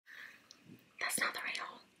That's not the real.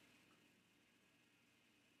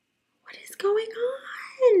 What is going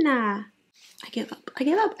on? I give up. I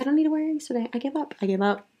give up. I don't need to wear earrings today. I give up. I give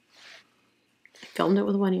up. I filmed it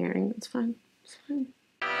with one earring. It's fine. It's fine.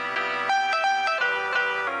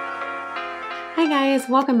 Hi guys,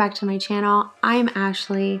 welcome back to my channel. I'm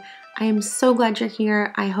Ashley. I am so glad you're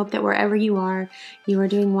here. I hope that wherever you are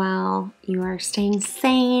doing well, you are staying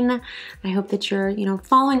sane. I hope that you're,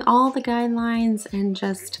 following all the guidelines and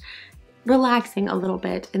just relaxing a little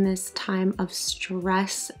bit in this time of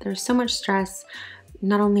stress. There's so much stress,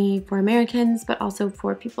 not only for Americans, but also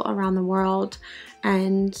for people around the world.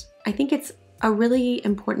 And I think it's a really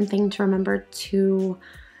important thing to remember to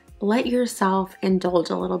let yourself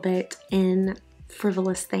indulge a little bit in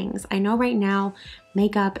frivolous things. I know right now,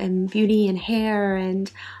 makeup and beauty and hair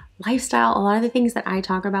and lifestyle, a lot of the things that I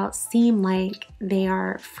talk about seem like they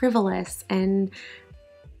are frivolous, and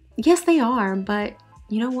yes, they are, but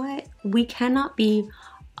you know what? We cannot be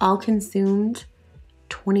all consumed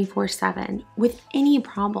 24/7 with any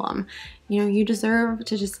problem. You deserve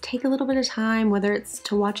to just take a little bit of time, whether it's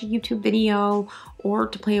to watch a YouTube video or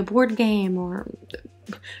to play a board game or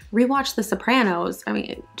rewatch The Sopranos. I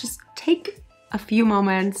mean, just take a few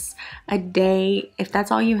moments a day. If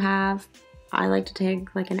that's all you have, I like to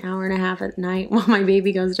take like an hour and a half at night while my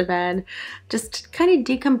baby goes to bed. Just kind of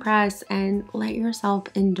decompress and let yourself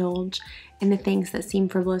indulge in the things that seem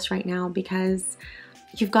frivolous right now, because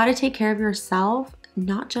you've got to take care of yourself,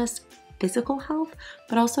 not just physical health,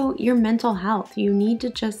 but also your mental health. You need to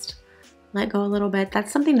just let go a little bit.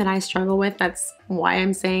 That's something that I struggle with. That's why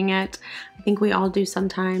I'm saying it. I think we all do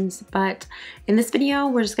sometimes. But in this video,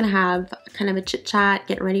 we're just gonna have kind of a chit chat.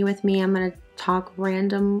 Get ready with me. I'm gonna talk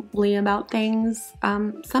randomly about things,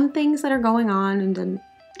 some things that are going on, and then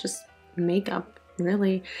just makeup,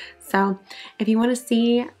 really. So if you want to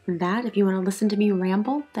see that, if you want to listen to me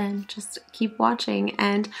ramble, then just keep watching.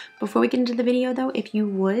 And before we get into the video though, if you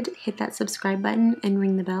would hit that subscribe button and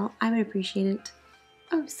ring the bell, I would appreciate it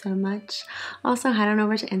oh so much. Also, head on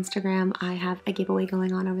over to Instagram. I have a giveaway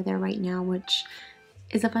going on over there right now, which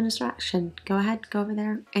is a fun distraction. Go ahead, go over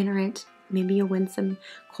there, enter it. Maybe you'll win some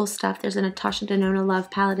cool stuff. There's a Natasha Denona Love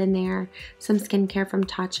palette in there, some skincare from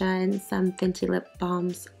Tatcha, and some Fenty lip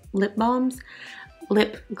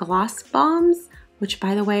gloss bombs, which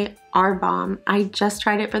by the way are bomb. I just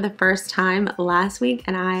tried it for the first time last week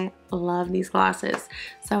and I love these glosses.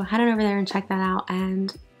 So head on over there and check that out,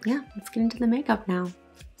 and yeah, let's get into the makeup now.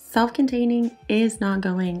 Self-containing is not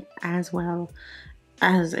going as well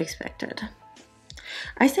as expected.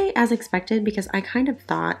 I say as expected because I kind of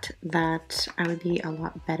thought that I would be a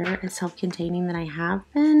lot better at self-containing than I have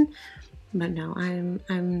been, but no,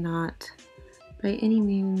 I'm not by any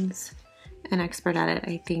means an expert at it.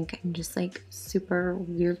 I think I'm just like super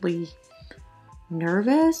weirdly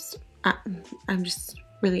nervous. I'm just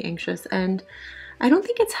really anxious, and I don't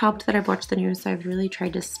think it's helped that I've watched the news, so I've really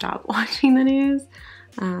tried to stop watching the news.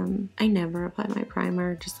 I never apply my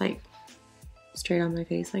primer just like straight on my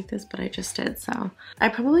face like this, but I just did, so I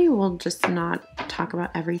probably will just not talk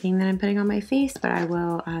about everything that I'm putting on my face, but I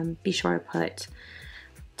will be sure to put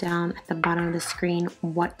down at the bottom of the screen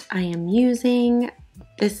what I am using.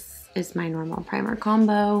 This is my normal primer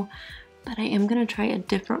combo, but I am gonna try a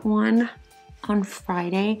different one on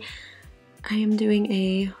Friday. I am doing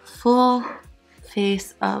a full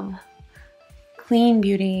face of clean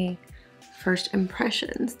beauty first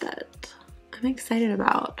impressions that I'm excited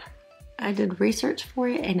about. I did research for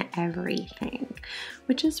it and everything,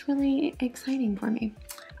 which is really exciting for me.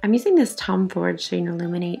 I'm using this Tom Ford Shade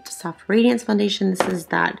Illuminate Soft Radiance Foundation. This is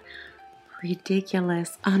that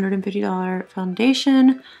ridiculous $150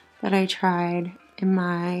 foundation that I tried in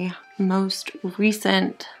my most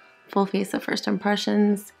recent full face of first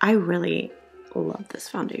impressions. I really love this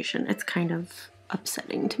foundation. It's kind of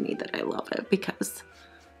upsetting to me that I love it because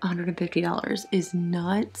 $150 is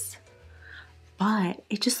nuts, but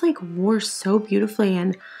it just like wore so beautifully,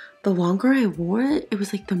 and the longer I wore it, it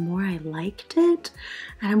was like the more I liked it.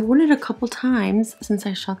 And I've worn it a couple times since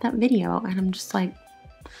I shot that video, and I'm just like,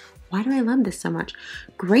 why do I love this so much?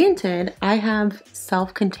 Granted, I have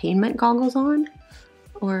self-containment goggles on,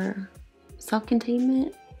 or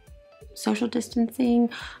self-containment, social distancing,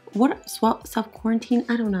 self-quarantine,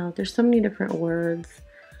 I don't know. There's so many different words.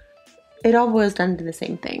 It all boils down to the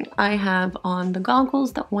same thing. I have on the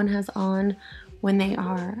goggles that one has on when they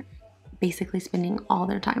are basically spending all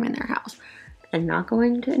their time in their house and not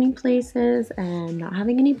going to any places and not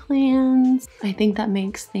having any plans. I think that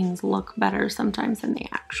makes things look better sometimes than they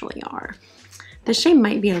actually are. This shade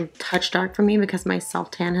might be a touch dark for me because my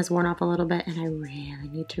self-tan has worn off a little bit and I really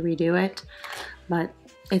need to redo it, but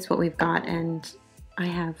it's what we've got, and I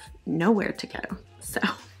have nowhere to go. So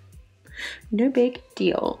no big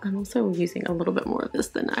deal. I'm also using a little bit more of this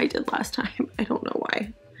than I did last time. I don't know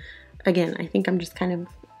why. Again, I think I'm just kind of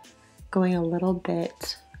going a little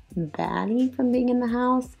bit batty from being in the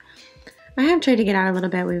house. I have tried to get out a little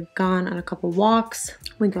bit. We've gone on a couple walks.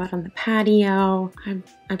 We go out on the patio.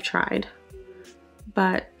 I've tried.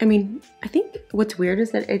 But I mean, I think what's weird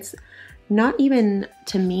is that it's not even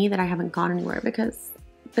to me that I haven't gone anywhere, because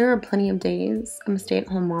there are plenty of days, I'm a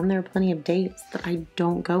stay-at-home mom, there are plenty of days that I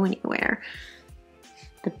don't go anywhere.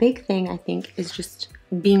 The big thing, I think, is just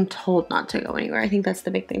being told not to go anywhere. I think that's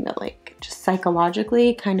the big thing that, like, just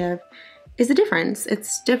psychologically kind of is a difference.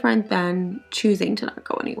 It's different than choosing to not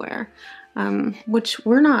go anywhere, which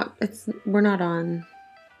we're not on,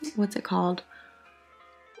 what's it called?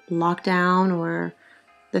 Lockdown, or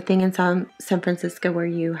the thing in San Francisco where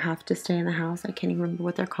you have to stay in the house. I can't even remember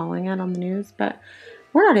what they're calling it on the news, but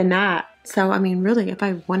we're not in that. So, I mean, really, if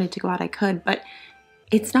I wanted to go out, I could, but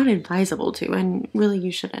it's not advisable to, and really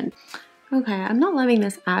you shouldn't. Okay, I'm not loving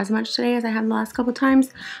this as much today as I have the last couple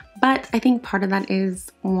times, but I think part of that is,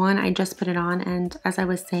 one, I just put it on, and as I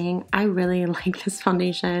was saying, I really like this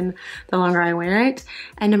foundation the longer I wear it.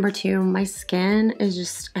 And number two, my skin is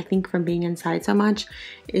just, I think from being inside so much,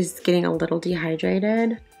 is getting a little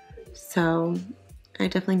dehydrated. So I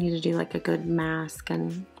definitely need to do like a good mask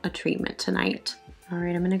and a treatment tonight. All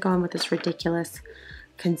right, I'm gonna go in with this ridiculous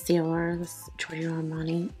concealer, this Giorgio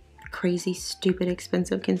Armani crazy, stupid,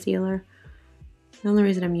 expensive concealer. The only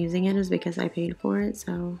reason I'm using it is because I paid for it.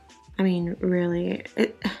 So, I mean, really,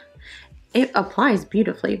 it applies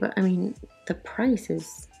beautifully, but I mean, the price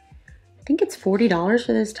is, I think it's $40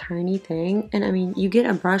 for this tiny thing. And I mean, you get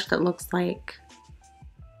a brush that looks like,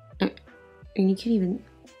 and you can't even,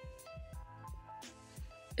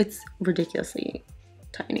 it's ridiculously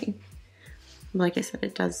tiny. Like I said,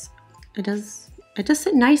 it does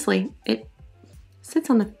sit nicely. It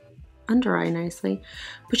sits on the under eye nicely,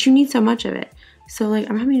 but you need so much of it. So like,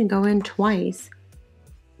 I'm having to go in twice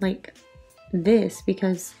like this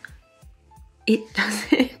because it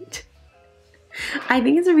doesn't. I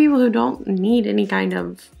think it's for people who don't need any kind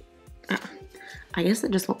of, I guess,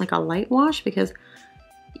 that just want like a light wash, because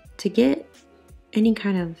to get any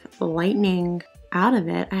kind of lightening out of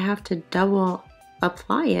it, I have to double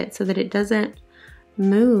apply it so that it doesn't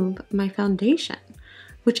move my foundation,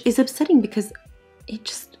 which is upsetting because it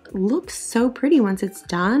just looks so pretty once it's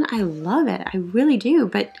done. I love it, I really do,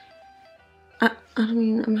 but I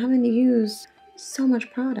mean, I'm having to use so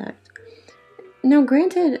much product. Now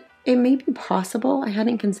granted, it may be possible, I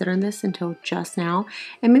hadn't considered this until just now,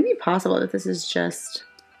 it may be possible that this is just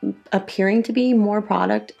appearing to be more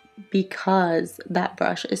product because that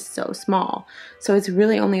brush is so small. So it's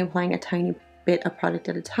really only applying a tiny bit of product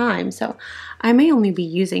at a time. So I may only be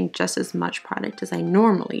using just as much product as I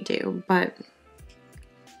normally do, but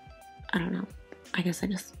I don't know. I guess I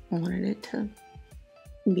just wanted it to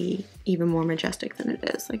be even more majestic than it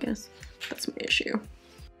is. I guess that's my issue.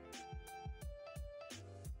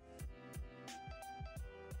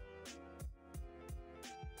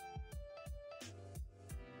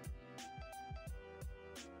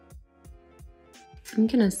 I'm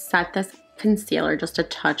gonna set this concealer just a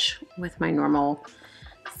touch with my normal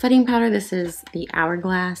setting powder. This is the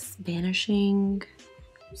Hourglass Vanishing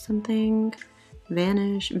something.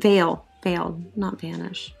 Vanish, veil, not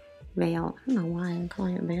vanish, veil. I don't know why I'm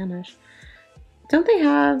calling it vanish. Don't they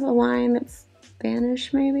have a line that's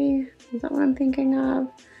vanish, maybe? Is that what I'm thinking of?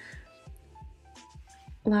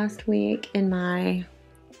 Last week in my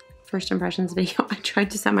first impressions video, I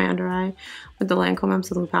tried to set my under eye with the Lancome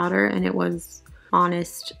Absolute powder, and it was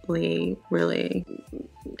honestly really,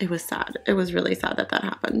 it was sad. It was really sad that that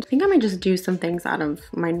happened. I think I might just do some things out of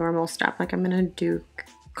my normal stuff. Like I'm gonna do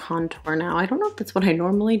contour now. I don't know if that's what I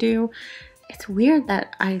normally do. It's weird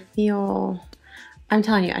that I feel, I'm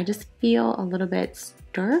telling you, I just feel a little bit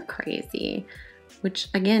stir crazy, which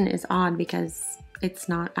again is odd because it's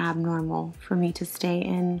not abnormal for me to stay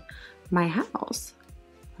in my house.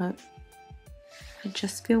 But I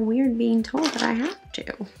just feel weird being told that I have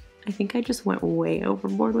to. I think I just went way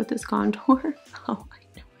overboard with this contour. Oh,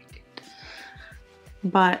 I know I did.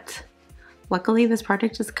 But luckily this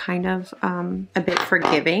project is kind of a bit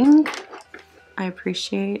forgiving. I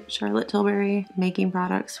appreciate Charlotte Tilbury making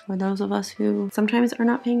products for those of us who sometimes are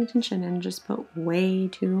not paying attention and just put way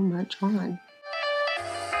too much on.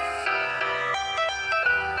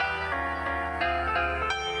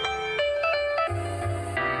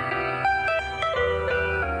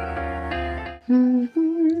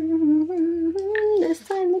 This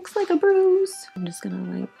side looks like a bruise. I'm just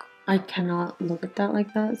gonna like, I cannot look at that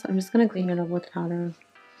like that, so I'm just gonna clean it up with powder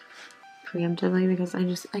preemptively because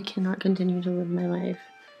I cannot continue to live my life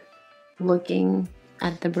looking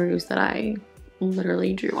at the bruise that I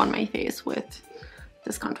literally drew on my face with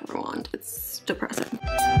this contour wand. It's depressing.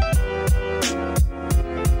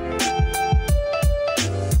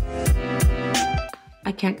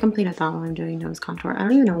 I can't complete a thought while I'm doing nose contour. I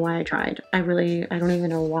don't even know why I tried. I don't even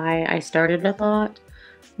know why I started a thought,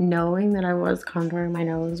 knowing that I was contouring my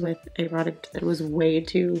nose with a product that was way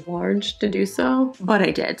too large to do so, but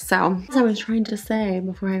I did. So, as I was trying to say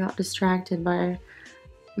before I got distracted by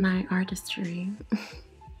my artistry,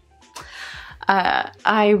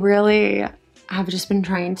 I really have just been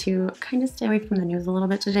trying to kind of stay away from the news a little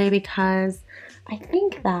bit today because I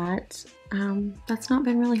think that that's not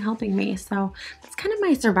been really helping me. So that's kind of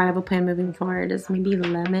my survival plan moving forward, is maybe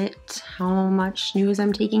limit how much news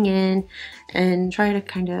I'm taking in and try to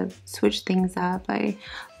kind of switch things up. I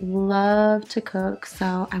love to cook,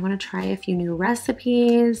 so I want to try a few new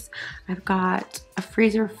recipes. I've got a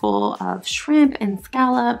freezer full of shrimp and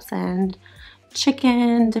scallops and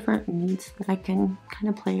chicken, different meats that I can kind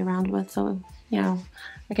of play around with, so you know,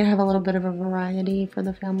 I can have a little bit of a variety for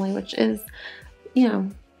the family, which is, you know,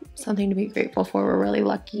 something to be grateful for. We're really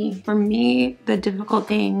lucky. For me, the difficult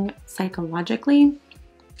thing psychologically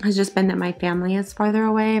has just been that my family is farther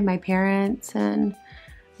away. My parents and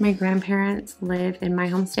my grandparents live in my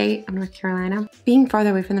home state of North Carolina. Being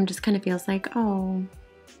farther away from them just kind of feels like, oh,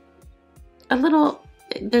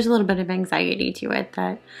 there's a little bit of anxiety to it,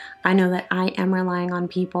 that I know that I am relying on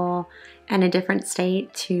people in a different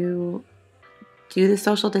state to do the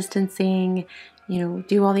social distancing, you know,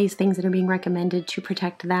 do all these things that are being recommended to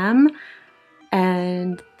protect them.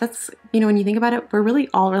 And that's, you know, when you think about it, we're really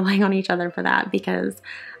all relying on each other for that, because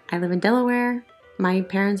I live in Delaware. My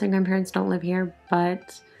parents and grandparents don't live here,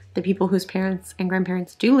 but the people whose parents and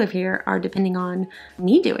grandparents do live here are depending on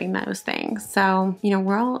me doing those things. So, you know,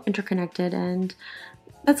 we're all interconnected, and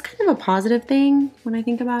that's kind of a positive thing when I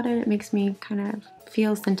think about it. It makes me kind of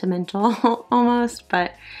feel sentimental almost,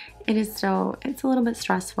 but it is still, it's a little bit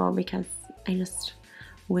stressful because I just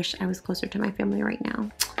wish I was closer to my family right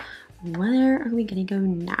now. Where are we gonna go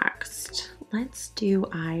next? Let's do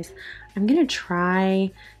eyes. I'm gonna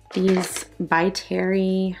try these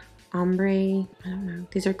ByTerry Ombre, I don't know,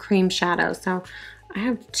 these are cream shadows. So I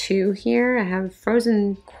have two here. I have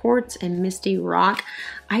Frozen Quartz and Misty Rock.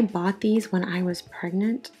 I bought these when I was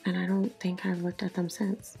pregnant, and I don't think I've looked at them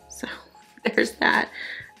since. So there's that.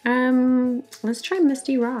 Let's try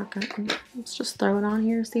Misty Rock. Let's just throw it on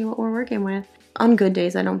here, see what we're working with. On good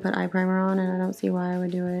days, I don't put eye primer on, and I don't see why I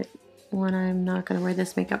would do it when I'm not gonna wear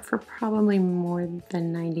this makeup for probably more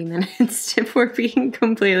than 90 minutes, if we're being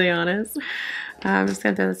completely honest. I'm just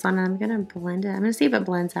gonna throw this on and I'm gonna blend it. I'm gonna see if it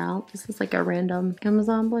blends out. This is like a random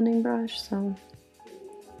Amazon blending brush, so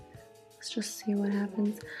let's just see what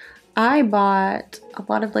happens. I bought a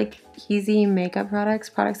lot of like easy makeup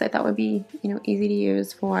products I thought would be, you know, easy to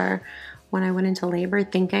use for when I went into labor,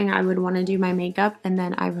 thinking I would want to do my makeup. And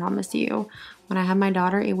then I promise you, when I had my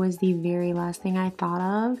daughter, it was the very last thing I thought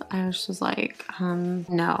of. I was just like,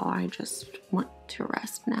 no, I just want to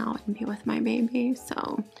rest now and be with my baby.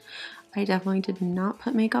 So I definitely did not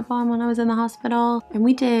put makeup on when I was in the hospital. And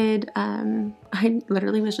we did, I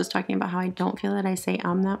literally was just talking about how I don't feel that I say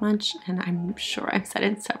that much, and I'm sure I've said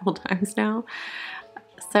it several times now.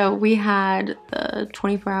 So we had the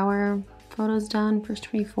 24-hour photos done, first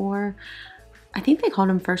 24. I think they called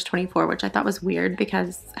them first 24, which I thought was weird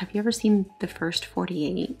because have you ever seen the first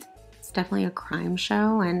 48? It's definitely a crime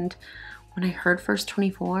show, and when I heard first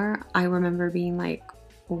 24, I remember being like,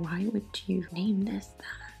 why would you name this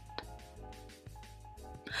that?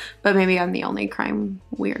 But maybe I'm the only crime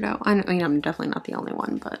weirdo. I mean, I'm definitely not the only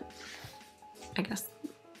one, but I guess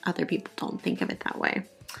other people don't think of it that way.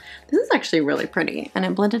 This is actually really pretty, and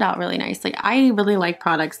it blended out really nicely. I really like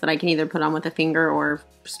products that I can either put on with a finger or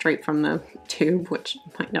straight from the tube, which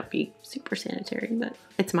might not be super sanitary, but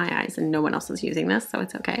it's my eyes and no one else is using this, so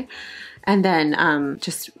it's okay. And then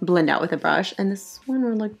just blend out with a brush, and this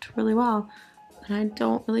one looked really well. And I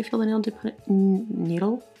don't really feel the need to put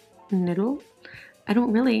I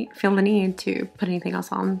don't really feel the need to put anything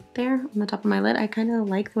else on there on the top of my lid. I kind of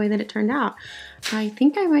like the way that it turned out. I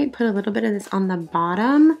think I might put a little bit of this on the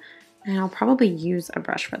bottom, and I'll probably use a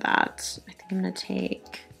brush for that. I think I'm gonna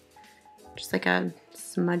take just like a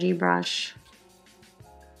smudgy brush,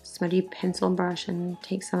 smudgy pencil brush, and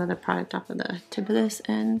take some of the product off of the tip of this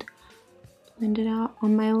and blend it out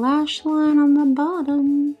on my lash line on the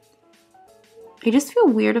bottom. I just feel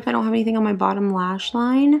weird if I don't have anything on my bottom lash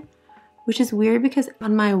line, which is weird because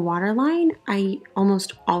on my waterline, I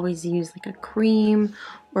almost always use like a cream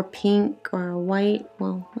or pink or a white.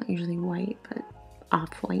 Well, not usually white, but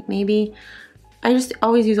Off-White maybe. I just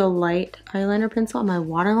always use a light eyeliner pencil on my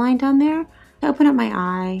waterline down there to open up my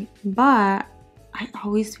eye, but I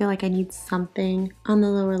always feel like I need something on the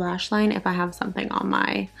lower lash line if I have something on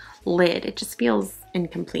my lid. It just feels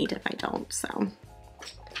incomplete if I don't, so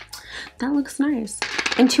that looks nice.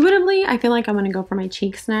 Intuitively, I feel like I'm gonna go for my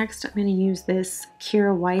cheeks next. I'm gonna use this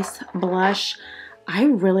Kjaer Weis blush.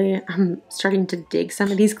 I'm starting to dig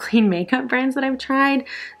some of these clean makeup brands that I've tried.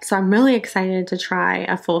 So I'm really excited to try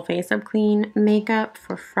a full face of clean makeup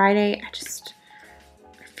for Friday.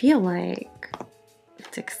 I feel like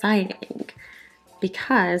it's exciting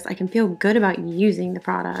because I can feel good about using the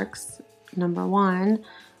products. Number one,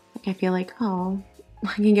 like I feel like, oh,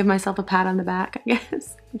 I can give myself a pat on the back, I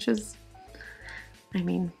guess, which is, I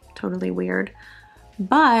mean, totally weird.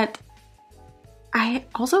 But I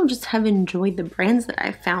also just have enjoyed the brands that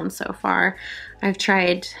I've found so far. I've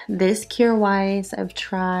tried this Kjaer Weis, I've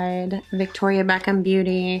tried Victoria Beckham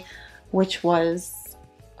Beauty, which was,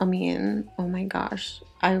 I mean, oh my gosh.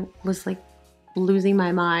 I was like losing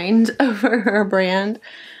my mind over her brand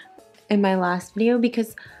in my last video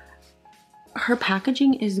because her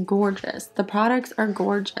packaging is gorgeous. The products are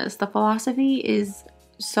gorgeous. The philosophy is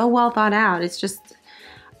so well thought out. It's just,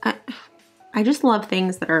 I just love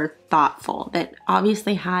things that are thoughtful, that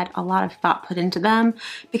obviously had a lot of thought put into them,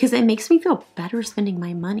 because it makes me feel better spending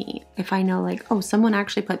my money if I know like, oh, someone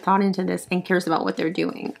actually put thought into this and cares about what they're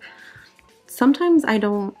doing. Sometimes I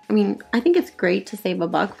think it's great to save a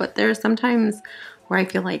buck, but there are sometimes where I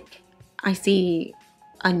feel like I see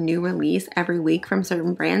a new release every week from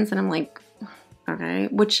certain brands and I'm like, okay,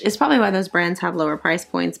 which is probably why those brands have lower price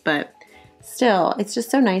points, but still, it's just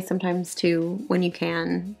so nice sometimes to, when you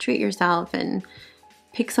can, treat yourself and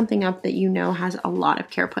pick something up that you know has a lot of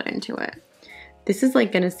care put into it. This is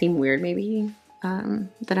like gonna seem weird maybe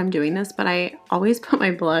that I'm doing this, but I always put my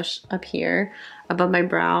blush up here above my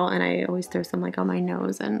brow, and I always throw some like on my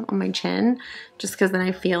nose and on my chin, just because then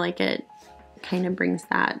I feel like it kind of brings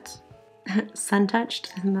that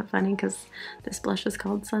sun-touched. Isn't that funny? Because this blush is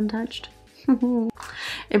called sun-touched.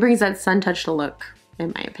 It brings that sun-touched look,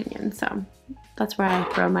 in my opinion, so that's where I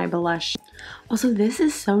throw my blush. Also, this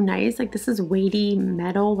is so nice. Like, this is weighty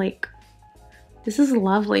metal. Like, this is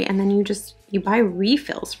lovely. And then you buy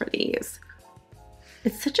refills for these.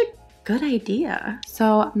 It's such a good idea.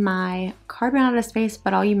 So my card ran out of space,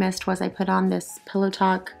 but all you missed was I put on this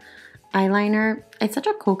Pillowtalk eyeliner. It's such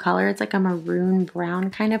a cool color. It's like a maroon brown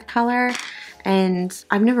kind of color. And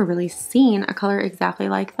I've never really seen a color exactly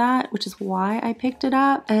like that, which is why I picked it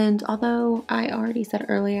up. And although I already said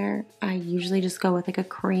earlier, I usually just go with like a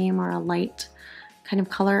cream or a light kind of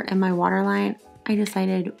color in my waterline, I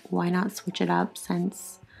decided why not switch it up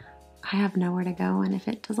since I have nowhere to go, and if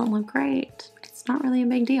it doesn't look great, it's not really a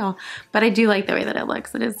big deal. But I do like the way that it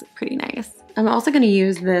looks. It is pretty nice. I'm also going to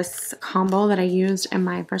use this combo that I used in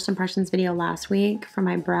my first impressions video last week for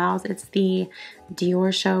my brows. It's the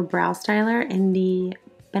Diorshow Brow Styler in the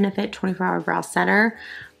Benefit 24-Hour Brow Setter.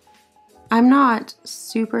 I'm not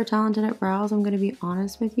super talented at brows, I'm going to be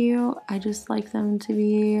honest with you. I just like them to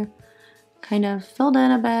be kind of filled in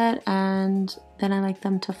a bit, and then I like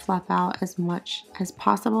them to fluff out as much as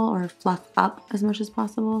possible, or fluff up as much as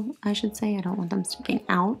possible, I should say. I don't want them sticking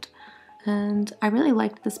out. And I really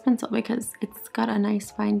liked this pencil because it's got a nice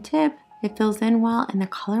fine tip, it fills in well, and the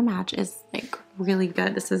color match is like really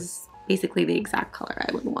good. This is basically the exact color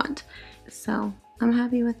I would want. So I'm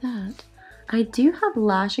happy with that. I do have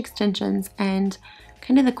lash extensions, and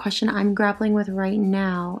kind of the question I'm grappling with right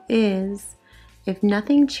now is, if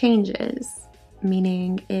nothing changes,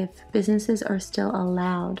 meaning if businesses are still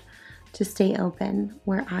allowed to stay open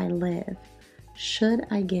where I live, should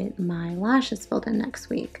I get my lashes filled in next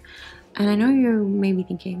week? And I know you're maybe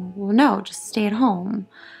thinking, well, no, just stay at home.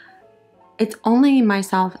 It's only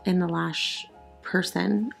myself and the lash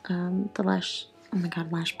person, lash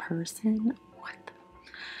person? What?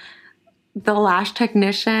 The lash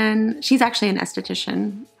technician, she's actually an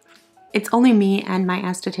esthetician. It's only me and my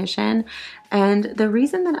esthetician. And the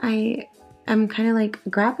reason that I am kind of like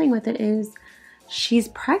grappling with it is she's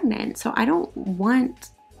pregnant. So I don't want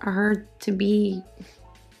her to be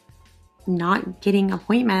not getting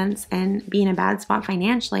appointments and be in a bad spot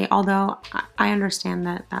financially. Although I understand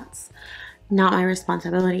that that's not my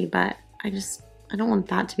responsibility, but I don't want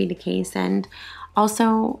that to be the case. And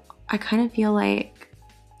also I kind of feel like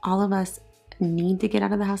all of us need to get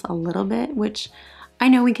out of the house a little bit, which I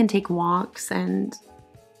know we can take walks and,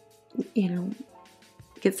 you know,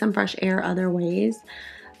 get some fresh air other ways.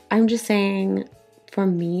 I'm just saying, for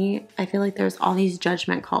me, I feel like there's all these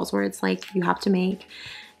judgment calls where it's like you have to make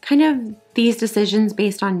kind of these decisions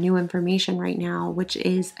based on new information right now, which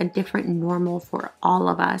is a different normal for all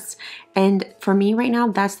of us. And for me right now,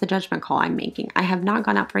 that's the judgment call I'm making. I have not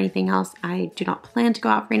gone out for anything else. I do not plan to go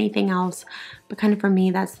out for anything else. But kind of for me,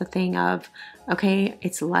 that's the thing of, okay,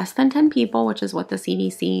 it's less than 10 people, which is what the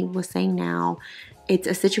CDC was saying now. It's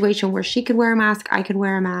a situation where she could wear a mask, I could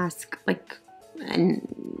wear a mask. Like, and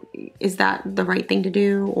is that the right thing to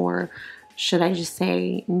do? Or should I just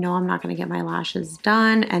say, no, I'm not going to get my lashes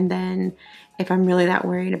done? And then if I'm really that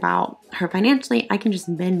worried about her financially, I can just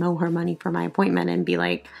Venmo her money for my appointment and be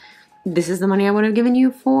like, this is the money I would have given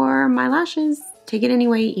you for my lashes. Take it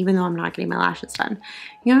anyway, even though I'm not getting my lashes done.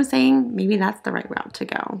 You know what I'm saying? Maybe that's the right route to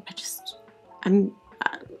go.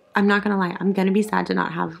 I'm not going to lie. I'm going to be sad to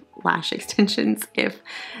not have lash extensions if,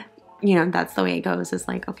 you know, that's the way it goes. It's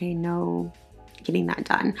like, okay, no getting that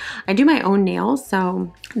done. I do my own nails,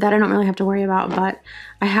 so that I don't really have to worry about, but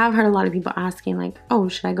I have heard a lot of people asking like, oh,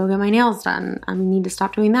 should I go get my nails done? I need to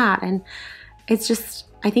stop doing that. And it's just,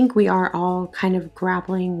 I think we are all kind of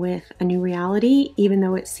grappling with a new reality, even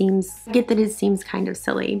though it seems, I get that it seems kind of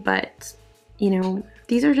silly, but you know,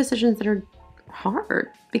 these are decisions that are hard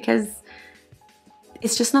because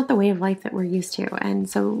it's just not the way of life that we're used to. And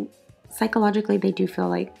so psychologically, they do feel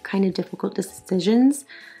like kind of difficult decisions,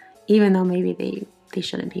 even though maybe they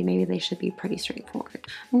shouldn't be. Maybe they should be pretty straightforward.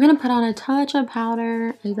 I'm gonna put on a Tatcha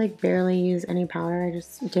powder. I like barely use any powder. I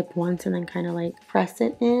just dip once and then kind of like press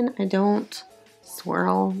it in. I don't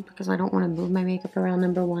swirl because I don't want to move my makeup around,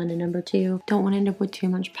 number one, and number two, don't want to end up with too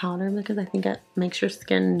much powder because I think it makes your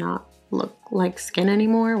skin not look like skin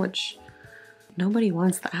anymore, which nobody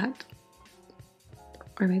wants that.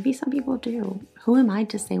 Or maybe some people do. Who am I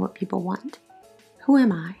to say what people want? Who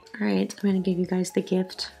am I? All right, I'm gonna give you guys the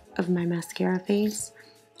gift of my mascara face.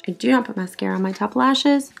 I do not put mascara on my top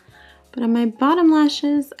lashes, but on my bottom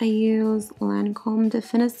lashes, I use Lancome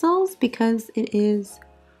Definicils because it is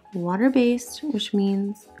water-based, which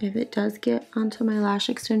means if it does get onto my lash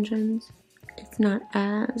extensions, it's not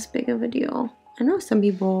as big of a deal. I know some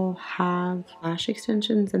people have lash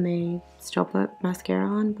extensions and they still put mascara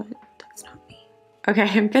on, but that's not me. Okay,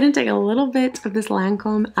 I'm gonna take a little bit of this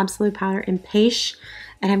Lancome Absolute powder in Peche,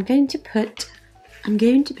 and I'm going to put,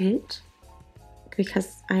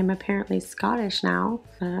 because I'm apparently Scottish now,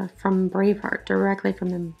 from Braveheart, directly from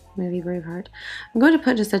the movie Braveheart. I'm going to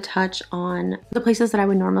put just a touch on the places that I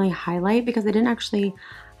would normally highlight because I didn't actually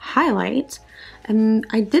highlight. And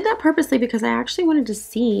I did that purposely because I actually wanted to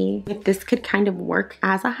see if this could kind of work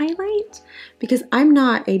as a highlight, because I'm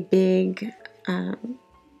not a big,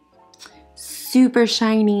 super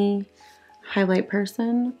shiny highlight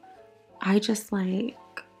person. I just like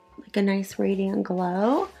a nice radiant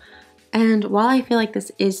glow. And while I feel like this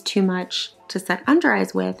is too much to set under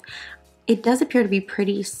eyes with, it does appear to be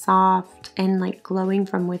pretty soft and like glowing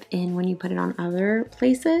from within when you put it on other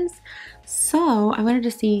places. So I wanted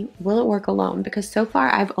to see, will it work alone? Because so far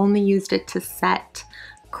I've only used it to set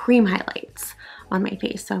cream highlights on my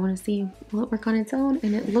face. So I want to see, will it work on its own?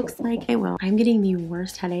 And it looks like it will. I'm getting the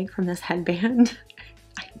worst headache from this headband.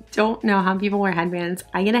 I don't know how people wear headbands.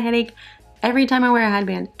 I get a headache every time I wear a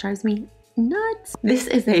headband. It drives me nuts. This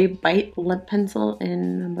is a Bite lip pencil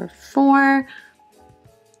in number 4.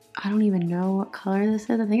 I don't even know what color this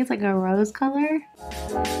is. I think it's like a rose color.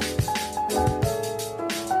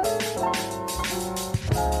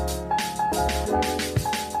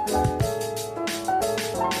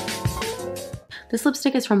 This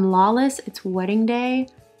lipstick is from Lawless. It's Wedding Day.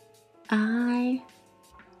 I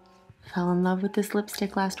fell in love with this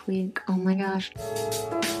lipstick last week. Oh my gosh.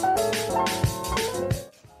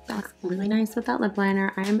 That's really nice with that lip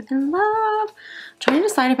liner. I am in love. I'm trying to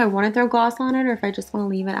decide if I want to throw gloss on it or if I just want to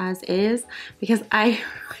leave it as is, because I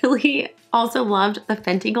really also loved the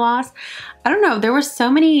Fenty gloss. I don't know, there were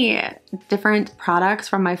so many different products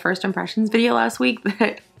from my first impressions video last week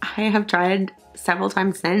that I have tried several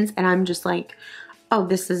times since, and I'm just like, oh,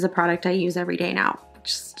 this is a product I use every day now.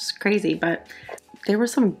 Just crazy, but there were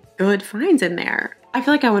some good finds in there. I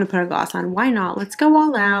feel like I want to put a gloss on. Why not? Let's go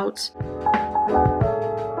all out.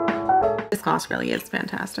 This gloss really is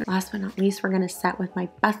fantastic. Last but not least, we're gonna set with my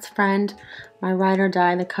best friend, my Ride or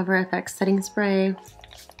Die, the Cover FX setting spray.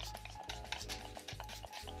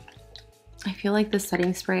 I feel like the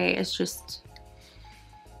setting spray is just,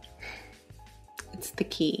 it's the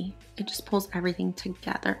key. It just pulls everything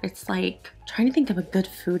together. It's like trying to think of a good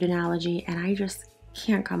food analogy and I just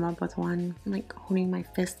can't come up with one. I'm like holding my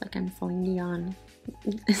fist like I'm Celine Dion.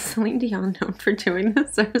 Is Celine Dion known for doing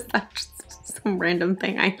this, or is that just some random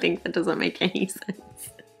thing I think that doesn't make any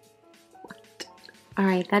sense? What? All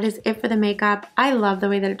right, that is it for the makeup. I love the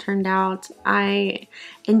way that it turned out. I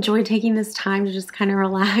enjoyed taking this time to just kind of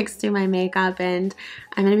relax, do my makeup, and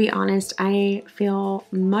I'm gonna be honest, I feel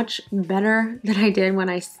much better than I did when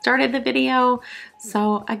I started the video.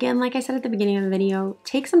 So again, like I said at the beginning of the video,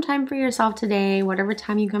 take some time for yourself today, whatever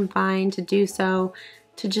time you can find to do so,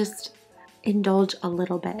 to just indulge a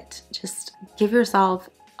little bit. Just give yourself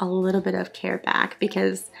a little bit of care back,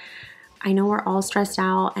 because I know we're all stressed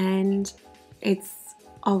out and it's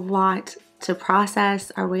a lot to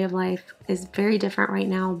process. Our way of life is very different right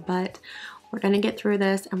now, but we're gonna get through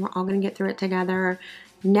this and we're all gonna get through it together.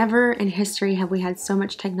 Never in history have we had so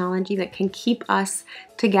much technology that can keep us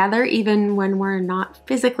together even when we're not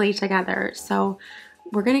physically together. So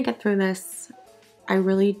we're gonna get through this. I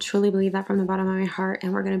really truly believe that from the bottom of my heart,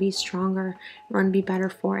 and we're gonna be stronger. We're gonna be better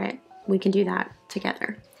for it. We can do that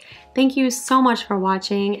together. Thank you so much for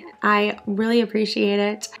watching. I really appreciate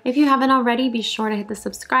it. If you haven't already, be sure to hit the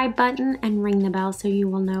subscribe button and ring the bell so you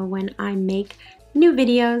will know when I make new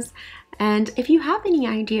videos. And if you have any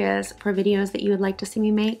ideas for videos that you would like to see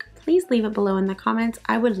me make, please leave it below in the comments.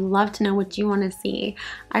 I would love to know what you want to see.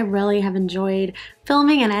 I really have enjoyed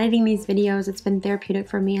filming and editing these videos. It's been therapeutic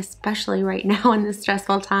for me, especially right now in this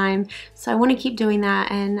stressful time. So I want to keep doing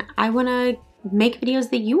that, and I want to make videos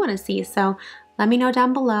that you want to see. So let me know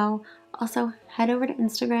down below. Also, head over to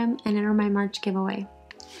Instagram and enter my March giveaway.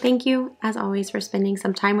 Thank you, as always, for spending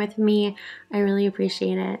some time with me. I really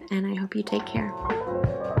appreciate it, and I hope you take care.